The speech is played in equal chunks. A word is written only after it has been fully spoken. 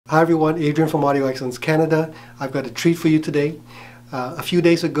Hi everyone, Adrian from Audio Excellence Canada. I've got a treat for you today. A few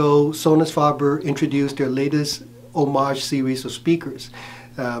days ago, Sonus Faber introduced their latest Homage series of speakers.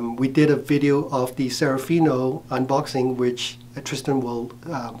 We did a video of the Serafino unboxing, which Tristan will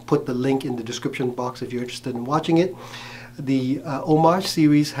put the link in the description box if you're interested in watching it. The Homage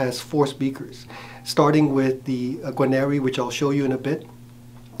series has 4 speakers, starting with the Guarneri, which I'll show you in a bit.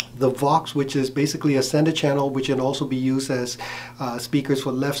 The Vox, which is basically a center channel, which can also be used as speakers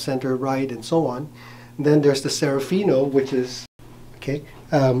for left, center, right, and so on. And then there's the Serafino, which is, okay,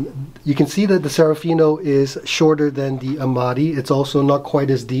 you can see that the Serafino is shorter than the Amati. It's also not quite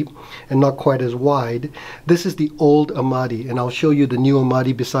as deep and not quite as wide. This is the old Amati, and I'll show you the new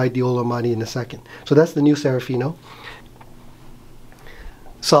Amati beside the old Amati in a second. So that's the new Serafino.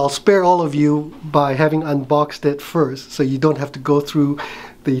 So I'll spare all of you by having unboxed it first, so you don't have to go through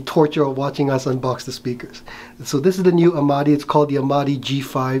the torture of watching us unbox the speakers. So this is the new Amati. It's called the Amati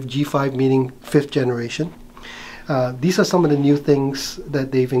G5, G5 meaning 5th generation. These are some of the new things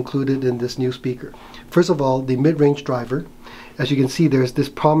that they've included in this new speaker. First of all, the mid-range driver. As you can see, there's this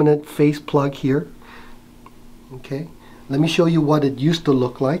prominent face plug here. Okay, let me show you what it used to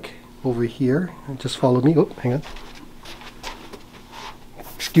look like over here. Just follow me. Oh, hang on.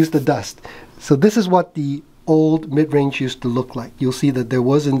 Excuse the dust. So this is what the old mid-range used to look like. You'll see that there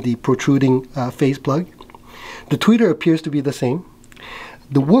wasn't the protruding face plug. The tweeter appears to be the same.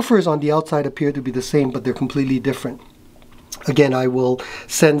 The woofers on the outside appear to be the same, but they're completely different. Again, I will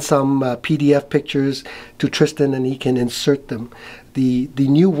send some PDF pictures to Tristan and he can insert them. The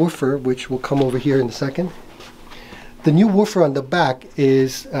new woofer, which will come over here in a second, the new woofer on the back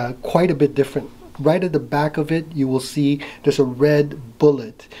is quite a bit different. Right at the back of it, you will see there's a red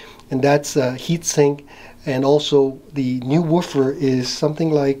bullet, and that's a heat sink. And also the new woofer is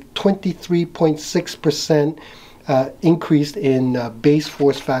something like 23.6% increased in bass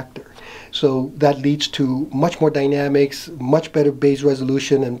force factor. So that leads to much more dynamics, much better bass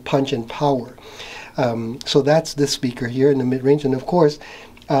resolution and punch and power. So that's this speaker here in the mid-range. And of course,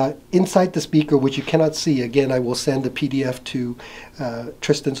 inside the speaker, which you cannot see, again, I will send the PDF to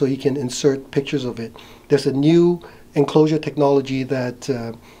Tristan so he can insert pictures of it. There's a new enclosure technology that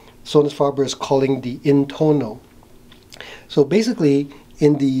Sonus Faber is calling the intono. So basically,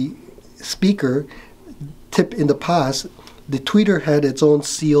 in the speaker tip in the past, the tweeter had its own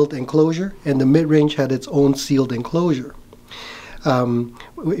sealed enclosure and the mid-range had its own sealed enclosure.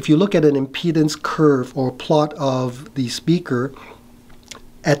 If you look at an impedance curve or plot of the speaker,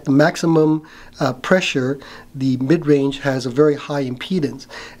 at the maximum pressure, the mid-range has a very high impedance.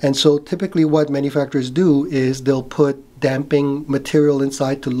 And so typically what manufacturers do is they'll put damping material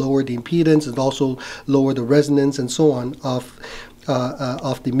inside to lower the impedance and also lower the resonance and so on of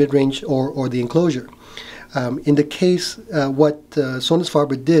the mid-range or the enclosure. In the case, what Sonus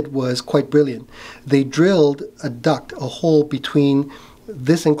Faber did was quite brilliant. They drilled a duct, a hole between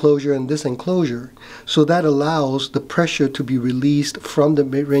this enclosure and this enclosure, so that allows the pressure to be released from the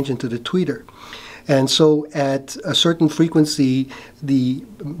mid-range into the tweeter. And so at a certain frequency, the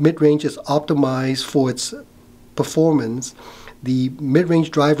mid-range is optimized for its performance. The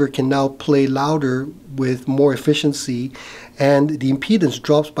mid-range driver can now play louder with more efficiency, and the impedance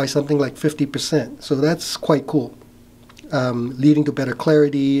drops by something like 50%. So that's quite cool, leading to better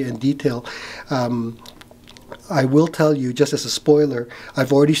clarity and detail. I will tell you, just as a spoiler,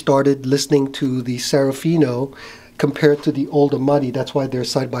 I've already started listening to the Serafino compared to the old Amati. That's why they're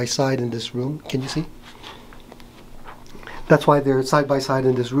side by side in this room. Can you see? That's why they're side by side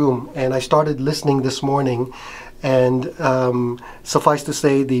in this room. And I started listening this morning, and suffice to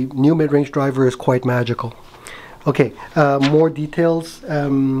say, the new mid-range driver is quite magical. Okay, more details.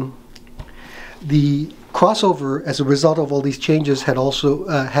 The crossover, as a result of all these changes, had to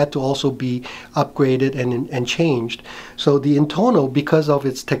also be upgraded and changed. So the intono, because of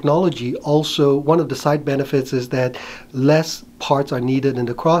its technology, also one of the side benefits is that less parts are needed in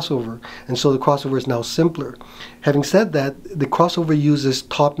the crossover, and so the crossover is now simpler. Having said that, the crossover uses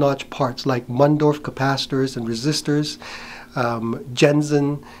top-notch parts like Mundorf capacitors and resistors,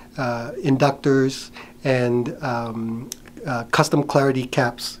 Jensen inductors, and custom clarity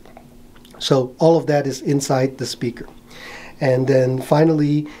caps. So all of that is inside the speaker. And then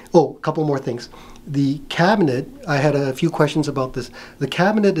finally, a couple more things. The cabinet, I had a few questions about this. The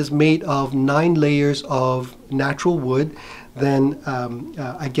cabinet is made of 9 layers of natural wood, then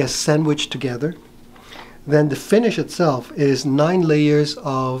I guess sandwiched together. Then the finish itself is 9 layers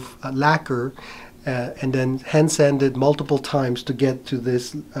of lacquer and then hand sanded multiple times to get to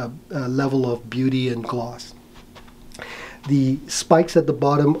this level of beauty and gloss. The spikes at the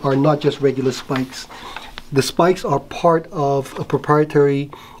bottom are not just regular spikes. The spikes are part of a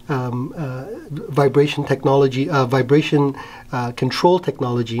proprietary vibration technology, vibration control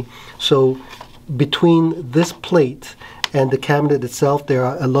technology. So between this plate and the cabinet itself, there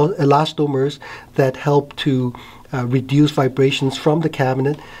are elastomers that help to reduce vibrations from the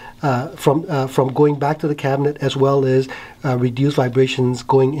cabinet, from going back to the cabinet, as well as reduce vibrations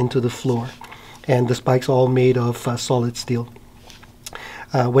going into the floor. And the spikes are all made of solid steel.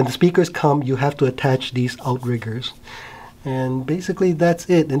 When the speakers come, you have to attach these outriggers. And basically that's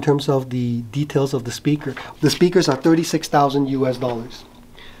it in terms of the details of the speaker. The speakers are $36,000 US.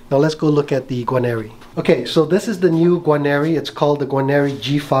 Now let's go look at the Guarneri. Okay, so this is the new Guarneri. It's called the Guarneri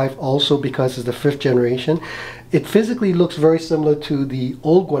G5 also because it's the 5th generation. It physically looks very similar to the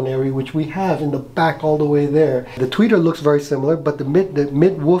old Guarneri, which we have in the back all the way there. The tweeter looks very similar, but the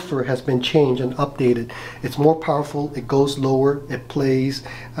mid woofer has been changed and updated. It's more powerful, it goes lower, it plays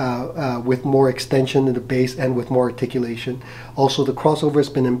with more extension in the bass and with more articulation. Also, the crossover has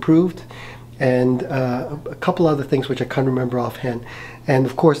been improved, and a couple other things which I can't remember offhand. And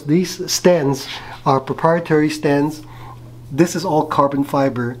of course, these stands are proprietary stands. This is all carbon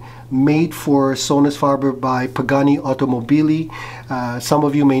fiber, made for Sonus Faber by Pagani Automobili. Some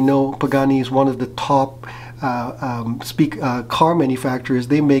of you may know Pagani is one of the top car manufacturers.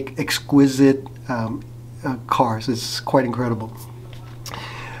 They make exquisite cars. It's quite incredible.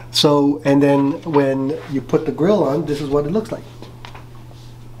 So, and then when you put the grill on, this is what it looks like.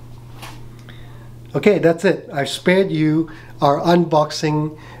 Okay, that's it. I've spared you our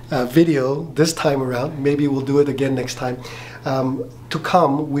unboxing video this time around. Maybe we'll do it again next time. To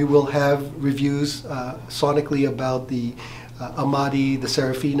come, we will have reviews sonically about the Amati, the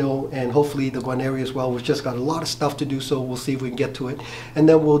Serafino, and hopefully the Guarneri as well. We've just got a lot of stuff to do, so we'll see if we can get to it. And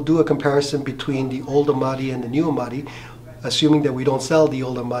then we'll do a comparison between the old Amati and the new Amati, assuming that we don't sell the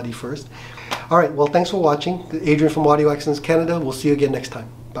old Amati first. All right, well, thanks for watching. Adrian from Audio Excellence Canada. We'll see you again next time.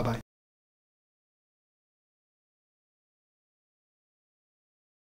 Bye-bye.